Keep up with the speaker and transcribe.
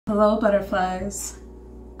Hello, butterflies.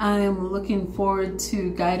 I am looking forward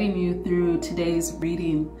to guiding you through today's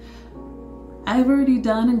reading. I've already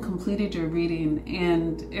done and completed your reading,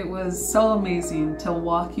 and it was so amazing to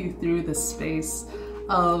walk you through the space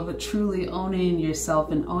of truly owning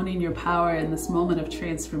yourself and owning your power in this moment of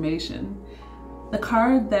transformation. The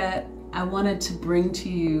card that I wanted to bring to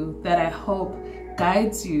you that I hope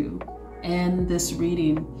guides you in this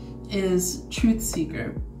reading is Truth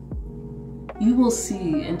Seeker. You will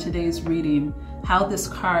see in today's reading how this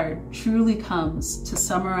card truly comes to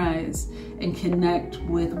summarize and connect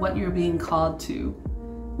with what you're being called to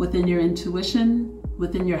within your intuition,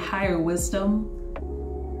 within your higher wisdom,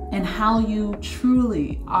 and how you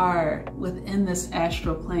truly are within this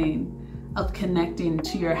astral plane of connecting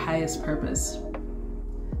to your highest purpose.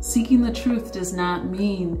 Seeking the truth does not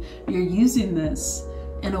mean you're using this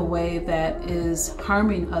in a way that is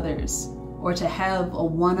harming others or to have a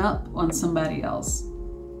one-up on somebody else.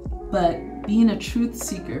 But being a truth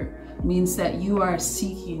seeker means that you are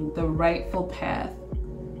seeking the rightful path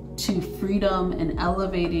to freedom and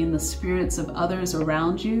elevating the spirits of others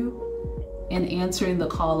around you and answering the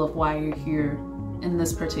call of why you're here in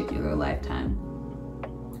this particular lifetime.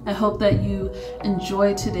 I hope that you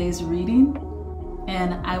enjoy today's reading,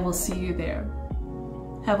 and I will see you there.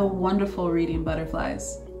 Have a wonderful reading,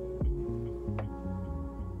 butterflies.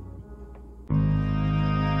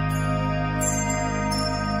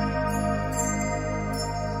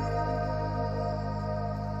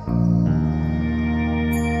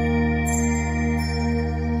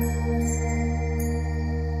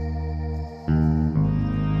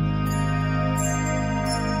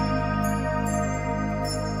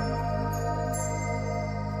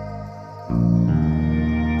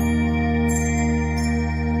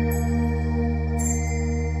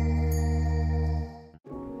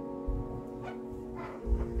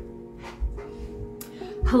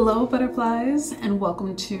 Hello, butterflies, and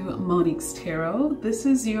welcome to Monique's Tarot. This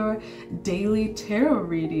is your daily tarot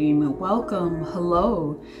reading. Welcome,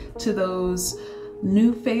 hello to those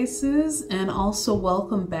new faces, and also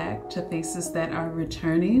welcome back to faces that are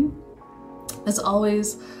returning. As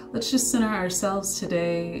always, let's just center ourselves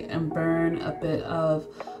today and burn a bit of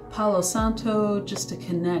Palo Santo just to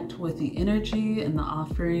connect with the energy and the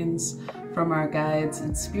offerings from our guides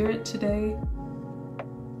in spirit today.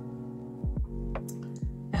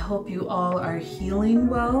 I hope you all are healing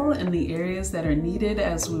well in the areas that are needed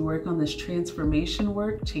as we work on this transformation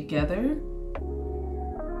work together.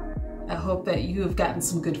 I hope that you have gotten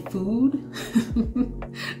some good food.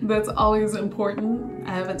 That's always important.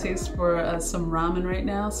 I have a taste for some ramen right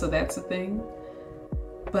now, so that's a thing.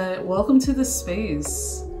 But welcome to the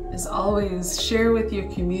space. As always, share with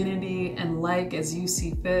your community and like as you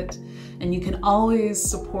see fit. And you can always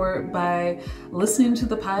support by listening to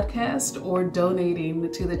the podcast or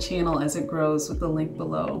donating to the channel as it grows with the link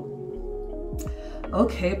below.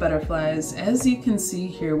 Okay, butterflies, as you can see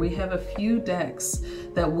here, we have a few decks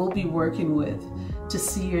that we'll be working with to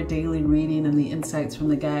see your daily reading and the insights from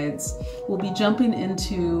the guides. We'll be jumping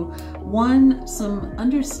into some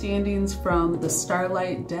understandings from the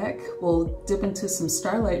Starlight deck. We'll dip into some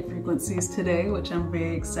Starlight frequencies today, which I'm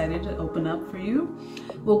very excited to open up for you.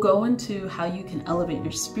 We'll go into how you can elevate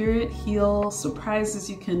your spirit, heal, surprises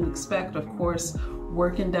you can expect, of course,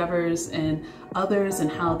 work endeavors and others, and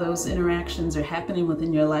how those interactions are happening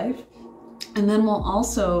within your life. And then we'll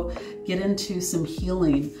also get into some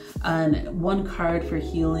healing, one card for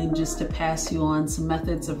healing, just to pass you on some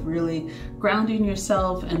methods of really grounding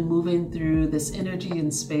yourself and moving through this energy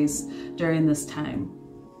and space during this time.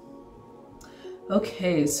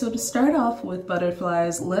 Okay, so to start off with,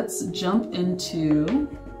 butterflies, let's jump into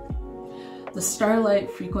the Starlight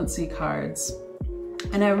frequency cards.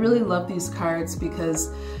 And I really love these cards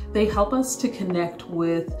because they help us to connect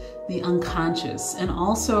with the unconscious and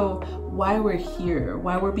also why we're here,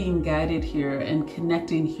 why we're being guided here and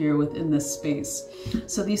connecting here within this space.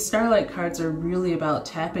 So these Starlight cards are really about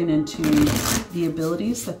tapping into the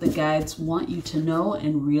abilities that the guides want you to know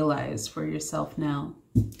and realize for yourself now.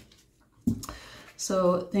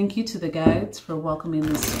 So thank you to the guides for welcoming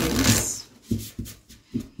this space.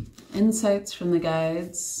 Insights from the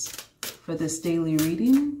guides for this daily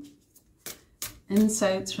reading.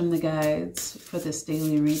 Insights from the guides for this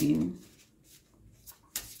daily reading.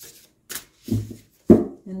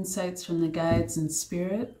 Insights from the guides in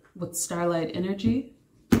spirit with Starlight energy.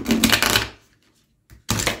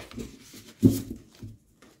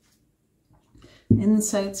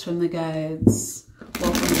 Insights from the guides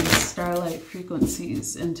welcoming Starlight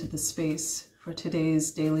frequencies into the space for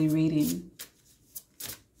today's daily reading.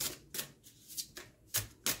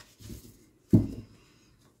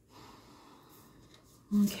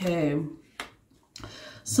 Okay.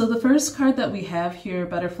 So the first card that we have here,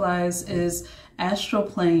 butterflies, is astral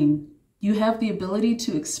plane. You have the ability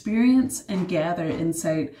to experience and gather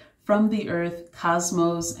insight from the earth,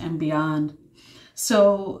 cosmos, and beyond.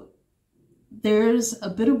 So there's a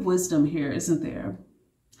bit of wisdom here, isn't there?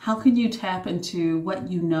 How can you tap into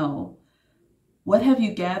what you know? What have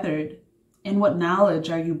you gathered? And what knowledge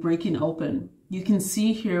are you breaking open? You can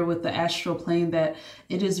see here with the astral plane that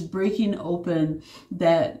it is breaking open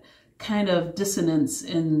that kind of dissonance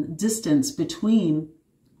and distance between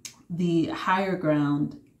the higher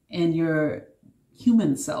ground and your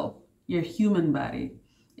human self, your human body.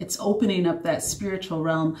 It's opening up that spiritual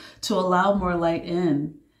realm to allow more light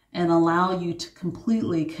in and allow you to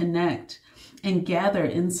completely connect and gather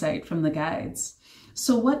insight from the guides.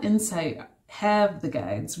 So what insight have the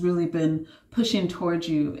guides really been pushing towards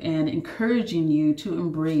you and encouraging you to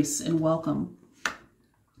embrace and welcome?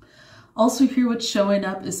 Also here, what's showing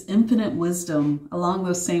up is infinite wisdom along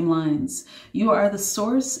those same lines. You are the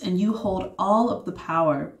source and you hold all of the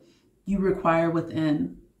power you require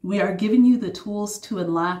within. We are giving you the tools to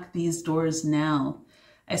unlock these doors now.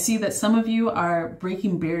 I see that some of you are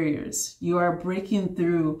breaking barriers. You are breaking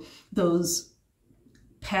through those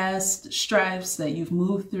past strifes that you've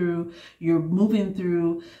moved through. You're moving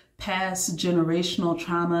through past generational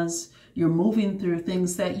traumas. You're moving through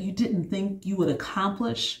things that you didn't think you would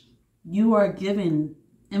accomplish. You are given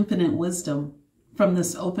infinite wisdom from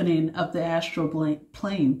this opening of the astral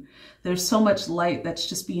plane. There's so much light that's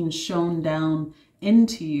just being shown down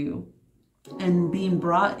into you and being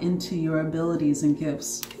brought into your abilities and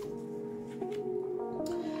gifts.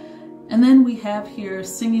 And then we have here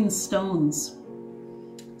singing stones.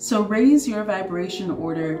 So raise your vibration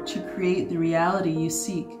order to create the reality you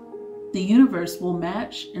seek. The universe will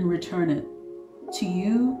match and return it to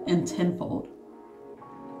you in tenfold.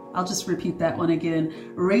 I'll just repeat that one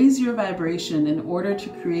again. Raise your vibration in order to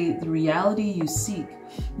create the reality you seek.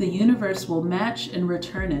 The universe will match and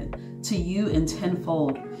return it to you in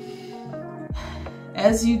tenfold.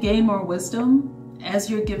 As you gain more wisdom, as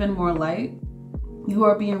you're given more light, you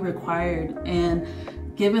are being required and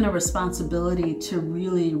given a responsibility to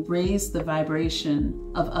really raise the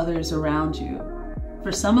vibration of others around you.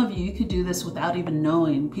 For some of you, you could do this without even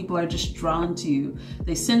knowing. People are just drawn to you.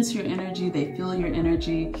 They sense your energy, they feel your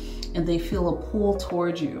energy, and they feel a pull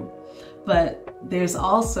towards you. But there's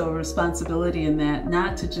also a responsibility in that,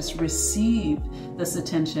 not to just receive this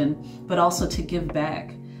attention, but also to give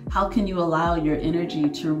back. How can you allow your energy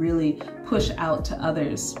to really push out to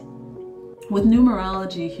others? With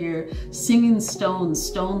numerology here, singing stones,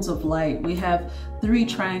 stones of light, we have 3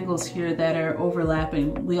 triangles here that are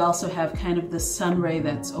overlapping. We also have kind of the sun ray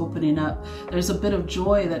that's opening up. There's a bit of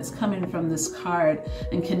joy that's coming from this card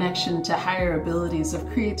in connection to higher abilities of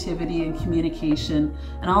creativity and communication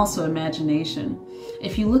and also imagination.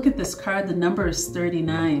 If you look at this card, the number is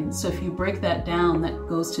 39. So if you break that down, that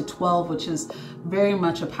goes to 12, which is very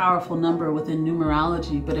much a powerful number within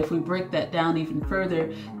numerology. But if we break that down even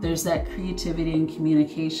further, there's that creativity and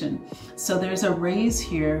communication. So there's a raise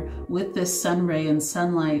here with this sun ray and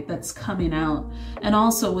sunlight that's coming out. And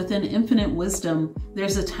also within infinite wisdom,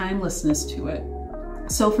 there's a timelessness to it.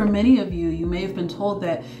 So for many of you, you may have been told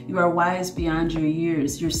that you are wise beyond your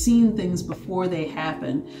years. You're seeing things before they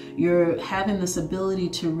happen. You're having this ability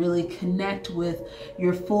to really connect with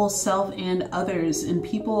your full self and others. And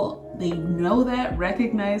people, they know that,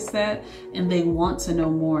 recognize that, and they want to know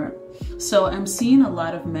more. So I'm seeing a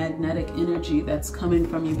lot of magnetic energy that's coming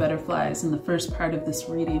from you butterflies in the first part of this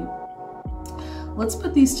reading. Let's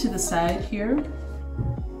put these to the side here.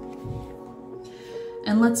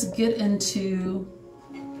 And let's get into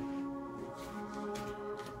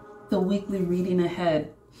the weekly reading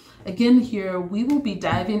ahead. Again here, we will be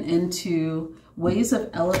diving into ways of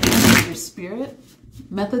elevating your spirit,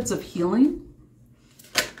 methods of healing,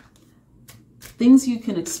 things you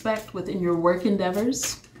can expect within your work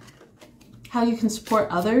endeavors, how you can support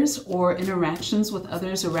others or interactions with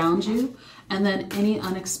others around you, and then any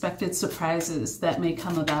unexpected surprises that may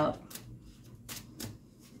come about.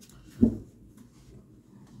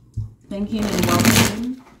 Thanking and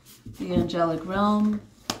welcoming the angelic realm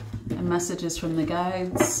and messages from the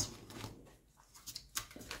guides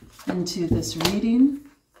into this reading.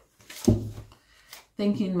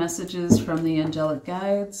 Thanking messages from the angelic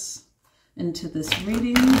guides into this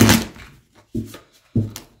reading.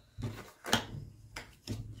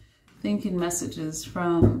 Thanking messages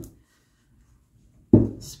from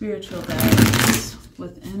spiritual guides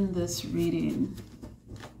within this reading.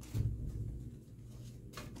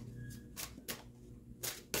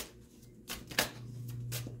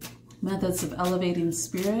 Methods of elevating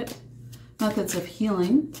spirit, methods of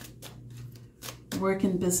healing, work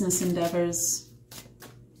and business endeavors,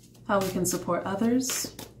 how we can support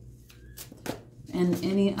others, and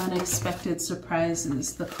any unexpected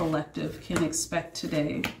surprises the collective can expect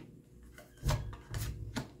today.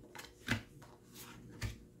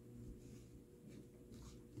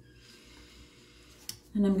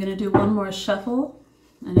 And I'm going to do one more shuffle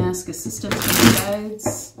and ask assistance from the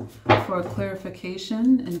guides for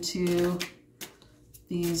clarification into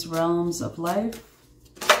these realms of life.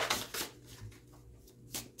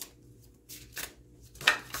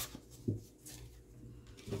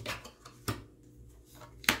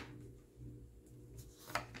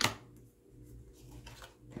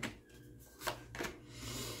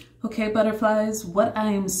 Okay, butterflies, what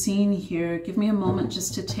I am seeing here, give me a moment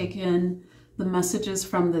just to take in the messages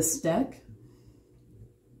from this deck.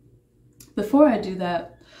 Before I do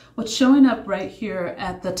that, what's showing up right here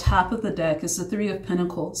at the top of the deck is the Three of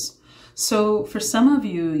Pentacles. So for some of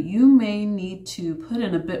you, you may need to put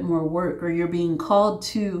in a bit more work, or you're being called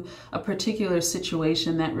to a particular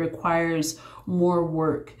situation that requires more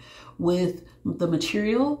work with the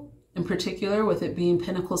material. In particular, with it being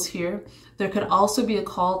Pentacles here, there could also be a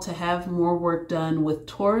call to have more work done with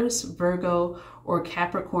Taurus, Virgo, or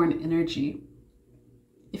Capricorn energy.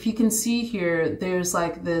 If you can see here, there's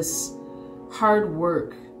like this hard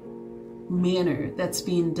work manner that's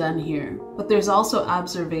being done here, but there's also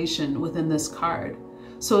observation within this card.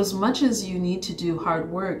 So as much as you need to do hard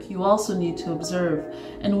work, you also need to observe.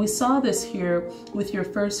 And we saw this here with your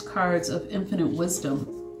first cards of infinite wisdom.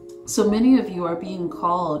 So many of you are being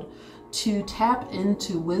called to tap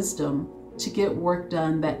into wisdom to get work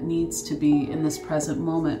done that needs to be in this present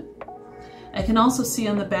moment. I can also see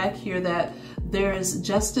on the back here that there's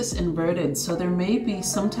justice inverted. So there may be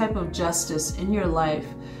some type of justice in your life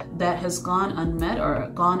that has gone unmet or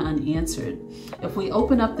gone unanswered. If we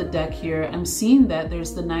open up the deck here, I'm seeing that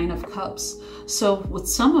there's the Nine of Cups. So with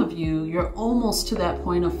some of you, you're almost to that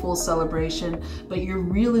point of full celebration, but you're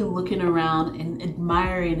really looking around and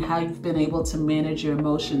admiring how you've been able to manage your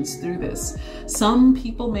emotions through this. Some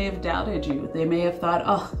people may have doubted you. They may have thought,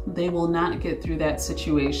 oh, they will not get through that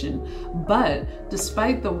situation. But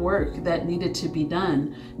despite the work that needed to be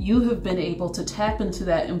done, you have been able to tap into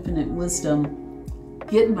that infinite wisdom,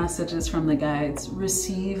 get messages from the guides,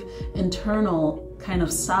 receive internal kind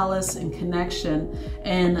of solace and connection.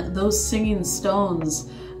 And those singing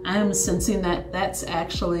stones, I'm sensing that that's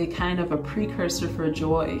actually kind of a precursor for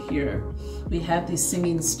joy here. We have these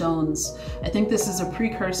singing stones. I think this is a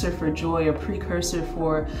precursor for joy, a precursor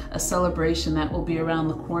for a celebration that will be around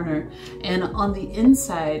the corner. And on the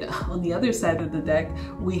inside, on the other side of the deck,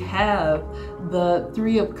 we have the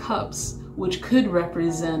Three of Cups, which could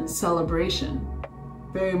represent celebration.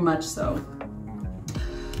 Very much so.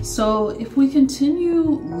 So if we continue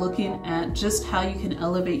looking at just how you can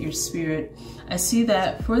elevate your spirit, I see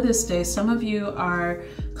that for this day, some of you are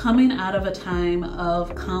coming out of a time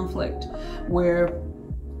of conflict where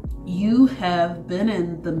you have been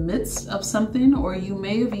in the midst of something, or you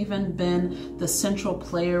may have even been the central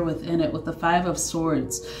player within it with the Five of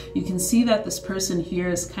Swords. You can see that this person here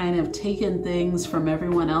is kind of taking things from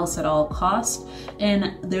everyone else at all costs.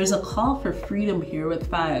 And there's a call for freedom here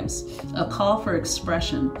with fives, a call for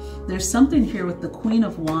expression. There's something here with the Queen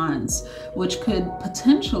of Wands, which could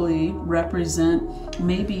potentially represent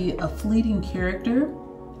maybe a fleeting character,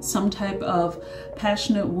 some type of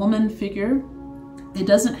passionate woman figure. It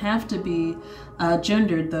doesn't have to be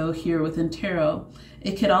gendered though here within tarot.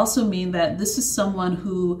 It could also mean that this is someone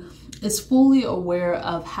who is fully aware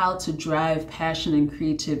of how to drive passion and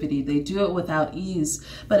creativity. They do it without ease,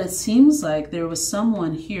 but it seems like there was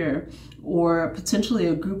someone here, or potentially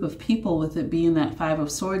a group of people with it being that Five of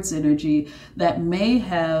Swords energy, that may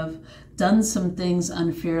have done some things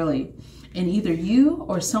unfairly. And either you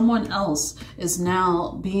or someone else is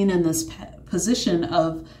now being in this position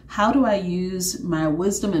of, how do I use my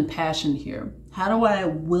wisdom and passion here? How do I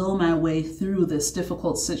will my way through this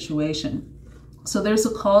difficult situation? So there's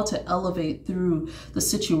a call to elevate through the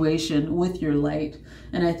situation with your light.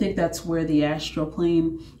 And I think that's where the astral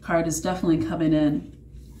plane card is definitely coming in.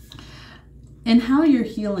 And how you're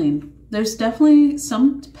healing. There's definitely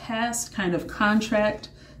some past kind of contract,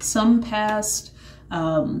 some past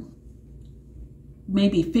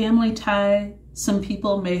maybe family tie. Some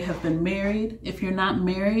people may have been married. If you're not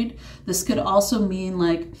married, this could also mean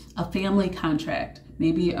like a family contract,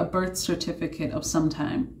 maybe a birth certificate of some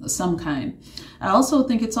kind. I also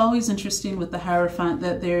think it's always interesting with the Hierophant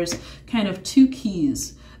that there's kind of two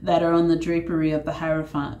keys that are on the drapery of the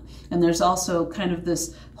Hierophant. And there's also kind of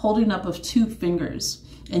this holding up of two fingers.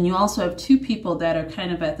 And you also have two people that are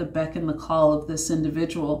kind of at the beck and the call of this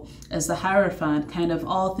individual as the Hierophant, kind of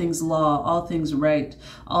all things law, all things right,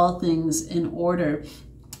 all things in order.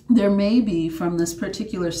 There may be, from this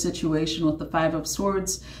particular situation with the Five of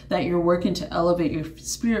Swords, that you're working to elevate your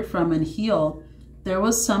spirit from and heal. There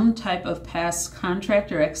was some type of past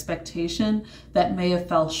contract or expectation that may have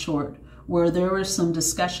fell short, where there were some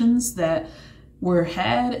discussions that were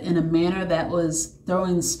had in a manner that was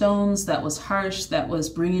throwing stones, that was harsh, that was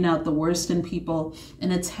bringing out the worst in people,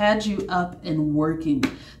 and it's had you up and working.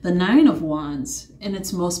 The Nine of Wands, in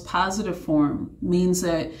its most positive form, means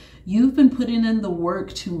that you've been putting in the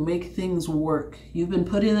work to make things work. You've been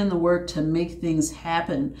putting in the work to make things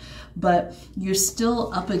happen, but you're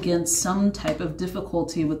still up against some type of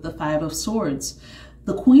difficulty with the Five of Swords.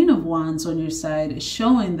 The Queen of Wands on your side is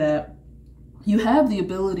showing that you have the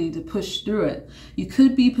ability to push through it. You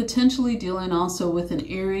could be potentially dealing also with an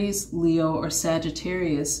Aries, Leo, or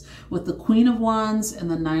Sagittarius with the Queen of Wands and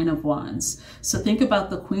the Nine of Wands. So think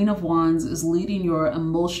about the Queen of Wands as leading your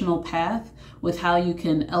emotional path with how you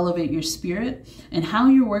can elevate your spirit and how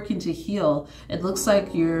you're working to heal. It looks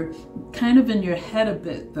like you're kind of in your head a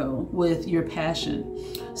bit though with your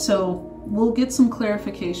passion. So we'll get some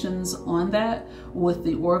clarifications on that with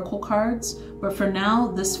the oracle cards, but for now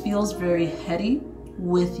this feels very heady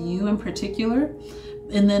with you in particular.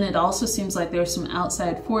 And then it also seems like there's some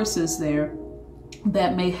outside forces there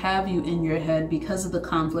that may have you in your head because of the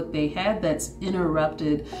conflict they had that's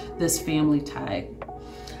interrupted this family tie.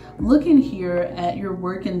 Looking here at your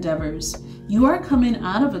work endeavors, you are coming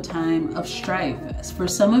out of a time of strife. For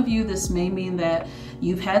some of you, this may mean that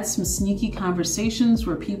you've had some sneaky conversations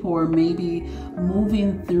where people were maybe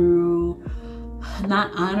moving through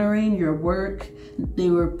not honoring your work. They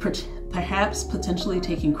were perhaps potentially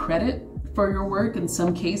taking credit for your work in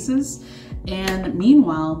some cases. And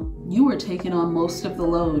meanwhile, you were taking on most of the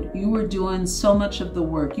load. You were doing so much of the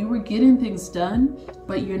work. You were getting things done,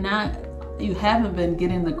 but you haven't been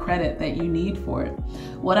getting the credit that you need for it.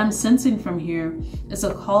 What I'm sensing from here is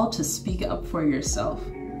a call to speak up for yourself.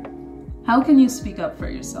 How can you speak up for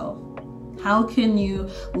yourself? How can you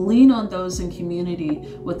lean on those in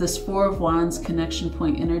community with this Four of Wands connection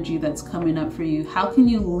point energy that's coming up for you? How can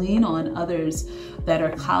you lean on others that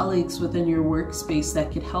are colleagues within your workspace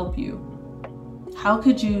that could help you? How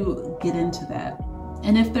could you get into that?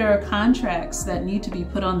 And if there are contracts that need to be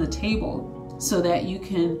put on the table so that you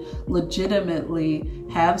can legitimately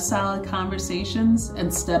have solid conversations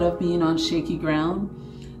instead of being on shaky ground,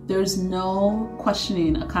 there's no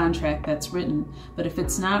questioning a contract that's written. But if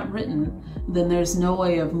it's not written, then there's no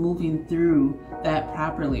way of moving through that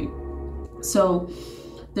properly. So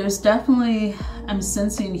there's definitely, I'm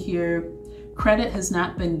sensing here, credit has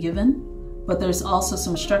not been given, but there's also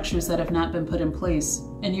some structures that have not been put in place,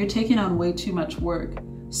 and you're taking on way too much work.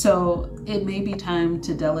 So it may be time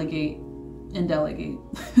to delegate and delegate.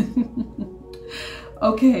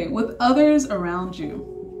 Okay, with others around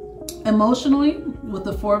you, emotionally, with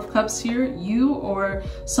the Four of Cups here, you or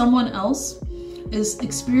someone else is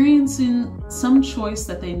experiencing some choice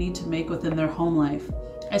that they need to make within their home life.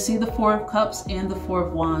 I see the Four of Cups and the Four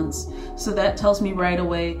of Wands. So that tells me right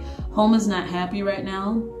away, home is not happy right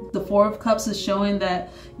now. The Four of Cups is showing that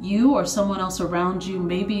you or someone else around you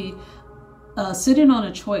may be sitting on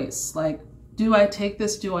a choice. Like, do I take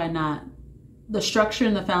this? Do I not? The structure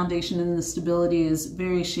and the foundation and the stability is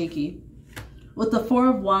very shaky. With the Four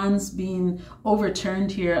of Wands being overturned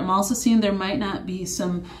here, I'm also seeing there might not be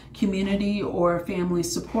some community or family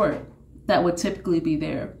support that would typically be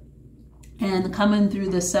there. And coming through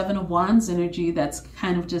the Seven of Wands energy that's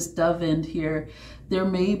kind of just dove-in here, there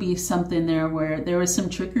may be something there where there is some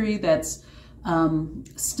trickery that's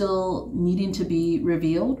still needing to be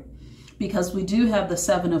revealed, because we do have the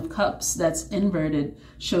Seven of Cups that's inverted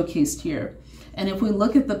showcased here. And if we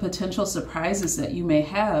look at the potential surprises that you may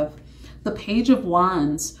have, the Page of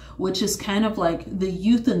Wands, which is kind of like the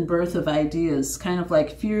youth and birth of ideas, kind of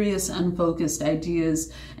like furious, unfocused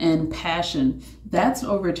ideas and passion, that's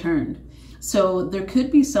overturned. So there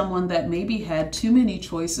could be someone that maybe had too many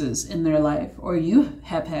choices in their life, or you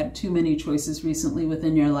have had too many choices recently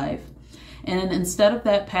within your life. And instead of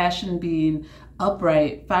that passion being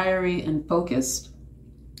upright, fiery, and focused,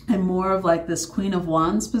 and more of like this Queen of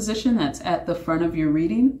Wands position that's at the front of your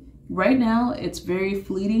reading, right now it's very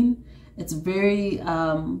fleeting. It's very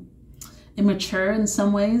immature in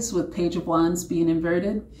some ways, with Page of Wands being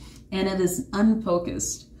inverted, and it is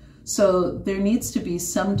unfocused. So there needs to be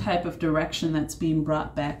some type of direction that's being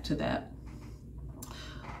brought back to that.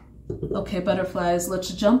 Okay, butterflies, let's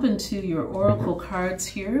jump into your oracle cards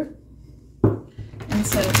here.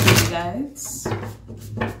 Insight and guides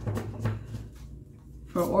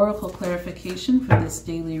For oracle clarification for this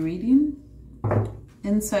daily reading,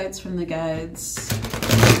 insights from the guides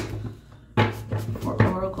for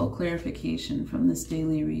oracle clarification from this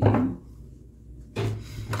daily reading.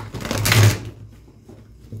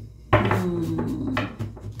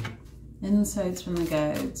 Insights from the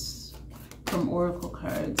guides from oracle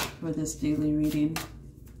cards for this daily reading.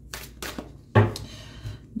 I'm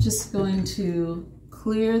just going to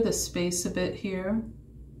clear the space a bit here,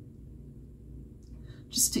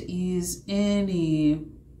 just to ease any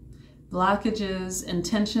blockages and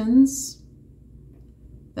tensions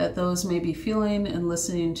that those may be feeling and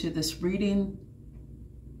listening to this reading.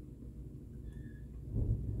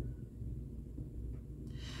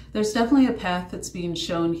 There's definitely a path that's being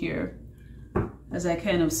shown here. As I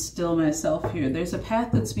kind of still myself here, there's a path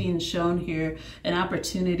that's being shown here, an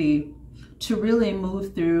opportunity to really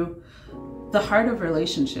move through the heart of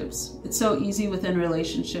relationships. It's so easy within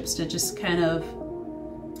relationships to just kind of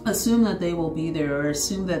assume that they will be there, or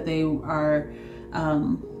assume that they are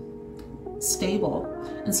stable.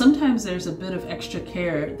 And sometimes there's a bit of extra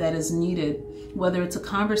care that is needed, whether it's a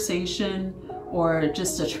conversation or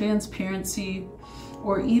just a transparency,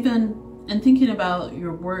 or even and thinking about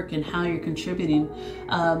your work and how you're contributing.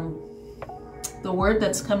 The word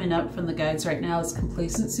that's coming up from the guides right now is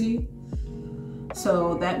complacency.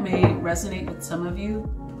 So that may resonate with some of you.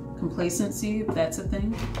 Complacency, if that's a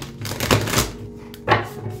thing.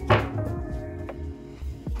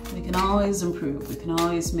 We can always improve. We can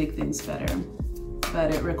always make things better.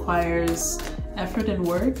 But it requires effort and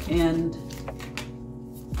work, and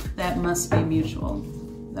that must be mutual.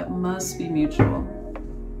 That must be mutual.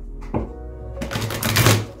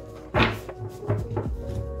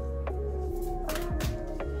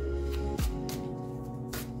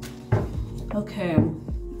 Okay,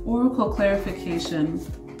 oracle clarification.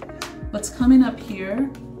 What's coming up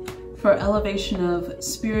here for elevation of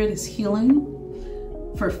spirit is healing.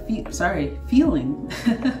 For feeling.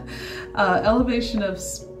 Elevation of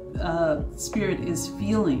spirit is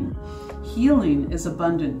feeling. Healing is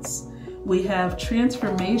abundance. We have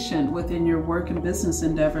transformation within your work and business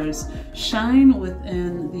endeavors. Shine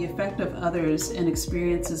within the effect of others and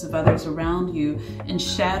experiences of others around you, and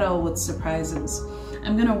shadow with surprises.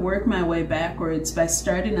 I'm going to work my way backwards by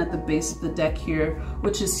starting at the base of the deck here,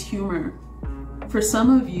 which is humor. For some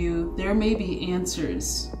of you, there may be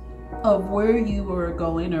answers of where you are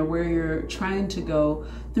going or where you're trying to go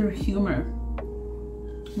through humor.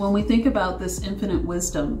 When we think about this infinite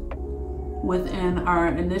wisdom within our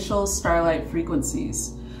initial starlight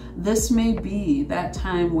frequencies, this may be that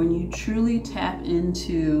time when you truly tap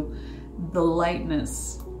into the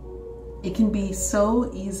lightness. It can be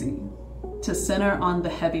so easy to center on the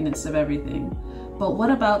heaviness of everything. But what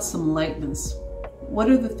about some lightness? What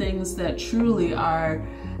are the things that truly are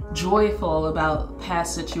joyful about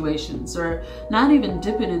past situations, or not even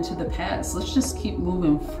dipping into the past? Let's just keep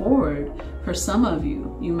moving forward. For some of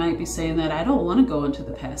you, you might be saying that I don't want to go into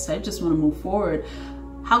the past. I just want to move forward.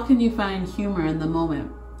 How can you find humor in the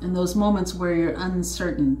moment? In those moments where you're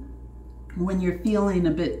uncertain, when you're feeling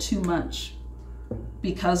a bit too much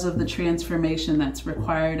because of the transformation that's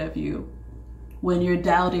required of you, when you're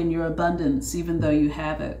doubting your abundance even though you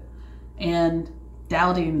have it, and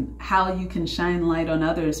doubting how you can shine light on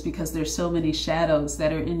others because there's so many shadows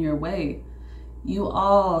that are in your way. You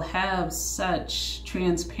all have such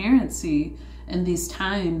transparency in these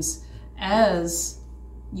times as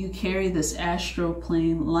you carry this astral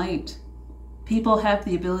plane light. People have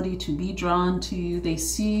the ability to be drawn to you. They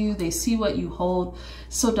see you, they see what you hold.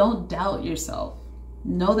 So don't doubt yourself.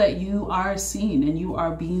 Know that you are seen and you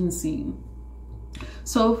are being seen.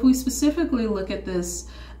 So if we specifically look at this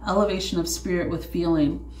elevation of spirit with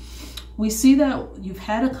feeling, we see that you've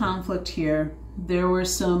had a conflict here. There were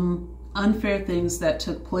some unfair things that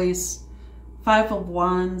took place. 5 of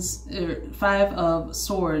Wands, 5 of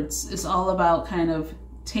Swords is all about kind of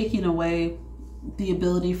taking away the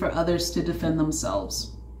ability for others to defend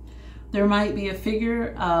themselves. There might be a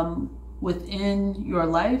figure within your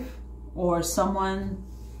life, or someone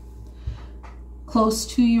close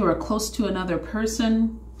to you or close to another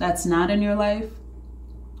person that's not in your life,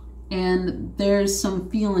 and there's some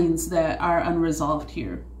feelings that are unresolved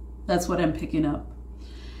here. That's what I'm picking up.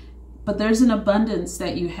 But there's an abundance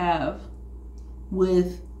that you have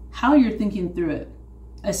with how you're thinking through it.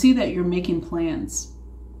 I see that you're making plans,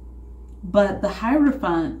 but the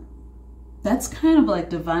Hierophant, that's kind of like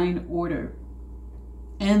divine order.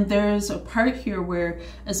 And there's a part here where,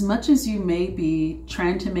 as much as you may be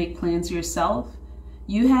trying to make plans yourself,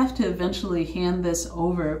 you have to eventually hand this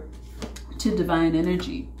over to divine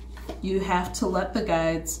energy. You have to let the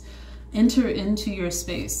guides enter into your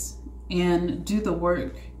space and do the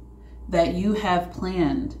work that you have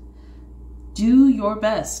planned. Do your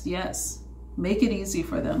best, yes. Make it easy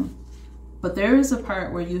for them. But there is a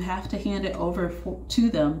part where you have to hand it over to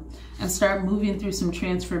them and start moving through some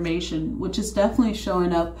transformation, which is definitely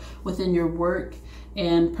showing up within your work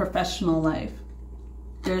and professional life.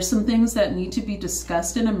 There are some things that need to be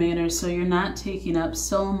discussed in a manner so you're not taking up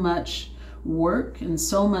so much work and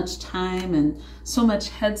so much time and so much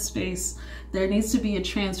headspace. There needs to be a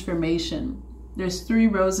transformation. There's 3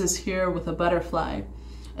 roses here with a butterfly.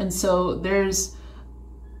 And so there's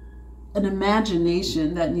an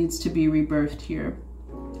imagination that needs to be rebirthed here.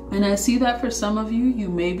 And I see that for some of you, you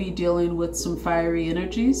may be dealing with some fiery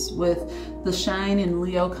energies with the shine in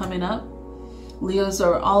Leo coming up. Leos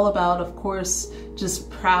are all about, of course, just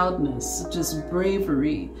proudness, just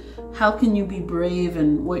bravery. How can you be brave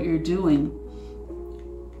in what you're doing?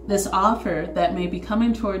 This offer that may be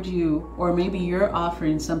coming toward you, or maybe you're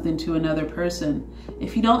offering something to another person.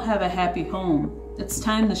 If you don't have a happy home, it's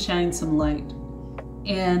time to shine some light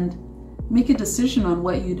and make a decision on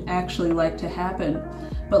what you'd actually like to happen.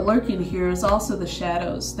 But lurking here is also the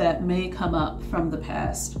shadows that may come up from the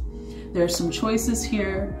past. There's some choices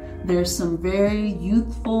here. There's some very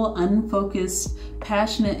youthful, unfocused,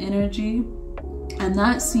 passionate energy. I'm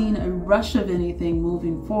not seeing a rush of anything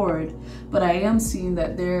moving forward, but I am seeing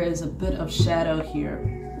that there is a bit of shadow here.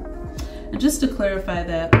 And just to clarify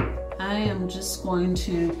that, I am just going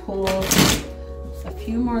to pull a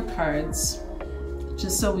few more cards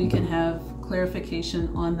just so we can have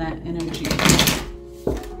clarification on that energy.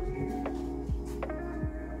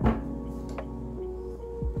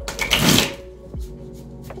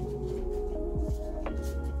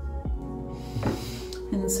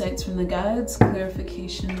 Insights from the guides,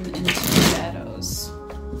 clarification into shadows.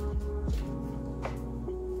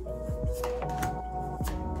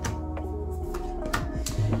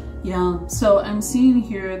 Yeah, so I'm seeing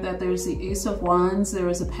here that there's the Ace of Wands. There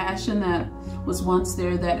was a passion that was once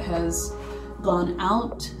there that has gone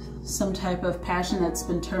out, some type of passion that's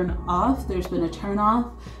been turned off. There's been a turn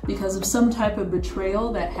off because of some type of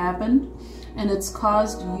betrayal that happened, and it's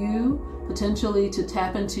caused you potentially to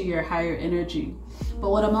tap into your higher energy.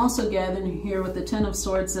 But what I'm also gathering here with the Ten of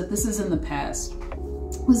Swords, that this is in the past.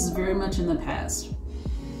 This is very much in the past.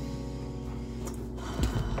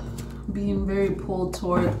 Being very pulled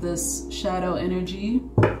toward this shadow energy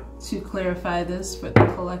to clarify this for the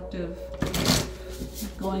collective.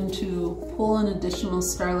 Going to pull an additional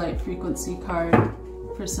Starlight frequency card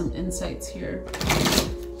for some insights here.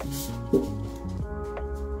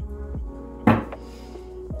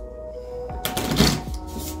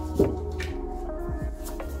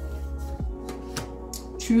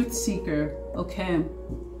 Truth Seeker. Okay,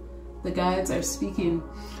 the guides are speaking.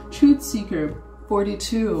 Truth Seeker,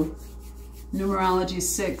 42. Numerology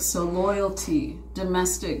 6, so loyalty,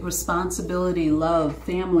 domestic, responsibility, love,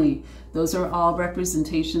 family. Those are all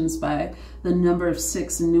representations by the number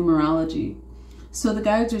 6 in numerology. So the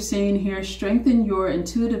guides are saying here, strengthen your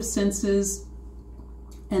intuitive senses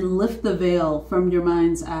and lift the veil from your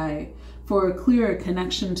mind's eye for a clearer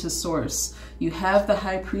connection to source. You have the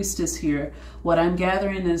High Priestess here. What I'm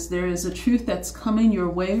gathering is there is a truth that's coming your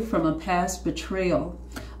way from a past betrayal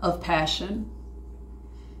of passion.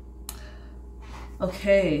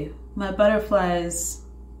 Okay, my butterflies,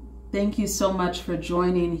 thank you so much for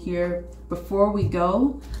joining here. Before we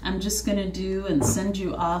go, I'm just going to do and send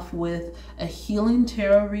you off with a healing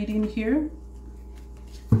tarot reading here.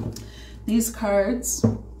 These cards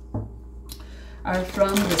are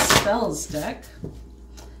from the Spells deck,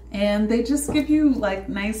 and they just give you like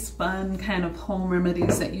nice, fun kind of home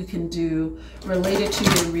remedies that you can do related to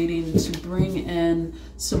your reading to bring in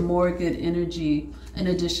some more good energy, in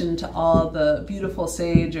addition to all the beautiful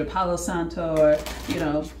sage or Palo Santo or, you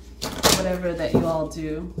know, whatever that you all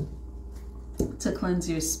do to cleanse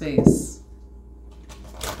your space.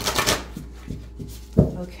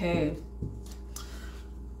 Okay.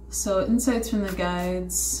 So insights from the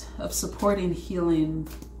guides of supporting healing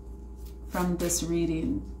from this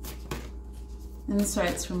reading.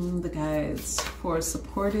 Insights from the guides for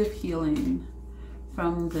supportive healing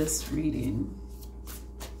from this reading.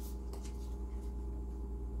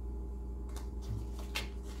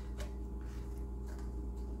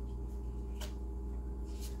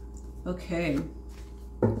 Okay,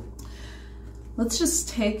 let's just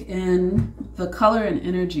take in the color and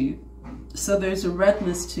energy. So there's a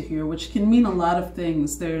redness to here, which can mean a lot of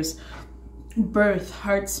things. There's birth,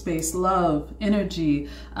 heart space, love, energy,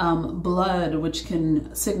 blood, which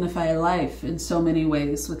can signify life in so many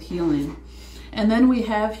ways with healing. And then we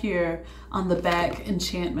have here on the back,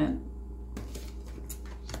 enchantment.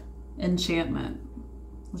 Enchantment.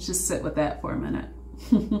 Let's just sit with that for a minute.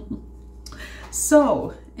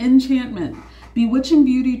 So, enchantment. Bewitching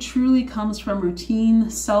beauty truly comes from routine,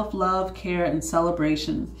 self-love, care, and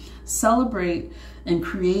celebration. Celebrate and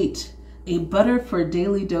create a butter for a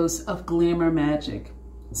daily dose of glamour magic.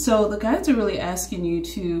 So the guides are really asking you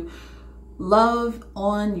to love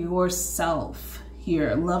on yourself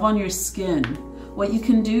here, love on your skin. What you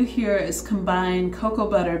can do here is combine cocoa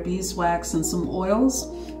butter, beeswax, and some oils.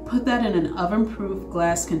 Put that in an oven-proof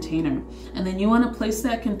glass container. And then you want to place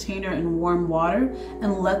that container in warm water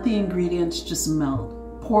and let the ingredients just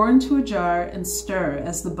melt. Pour into a jar and stir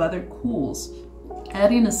as the butter cools,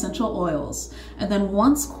 adding essential oils. And then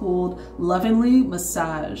once cooled, lovingly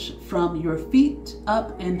massage from your feet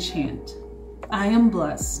up and chant. I am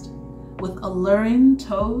blessed with alluring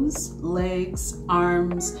toes, legs,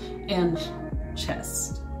 arms, and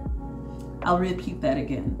chest. I'll repeat that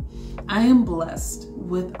again. I am blessed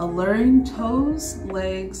with alluring toes,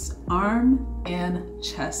 legs, arm, and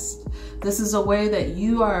chest. This is a way that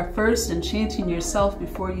you are first enchanting yourself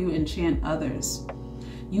before you enchant others.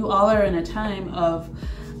 You all are in a time of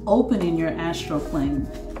opening your astral plane.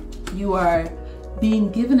 You are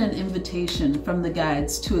being given an invitation from the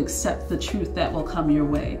guides to accept the truth that will come your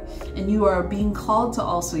way. And you are being called to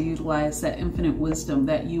also utilize that infinite wisdom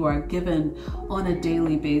that you are given on a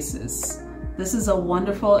daily basis. This is a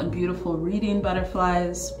wonderful and beautiful reading,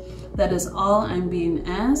 butterflies. That is all I'm being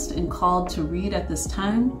asked and called to read at this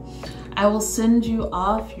time. I will send you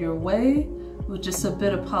off your way with just a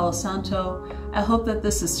bit of Palo Santo. I hope that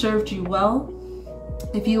this has served you well.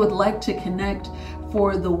 If you would like to connect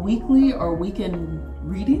for the weekly or weekend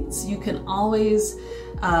readings, you can always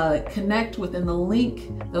connect within the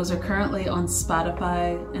link. Those are currently on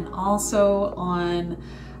Spotify and also on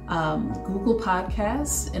Google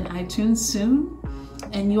Podcasts and iTunes soon.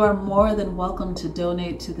 And you are more than welcome to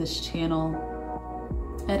donate to this channel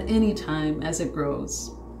at any time as it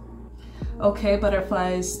grows. Okay,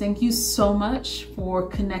 butterflies, thank you so much for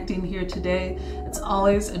connecting here today. It's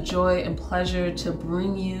always a joy and pleasure to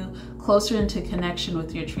bring you closer into connection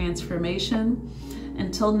with your transformation.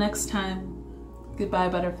 Until next time, goodbye,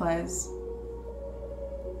 butterflies.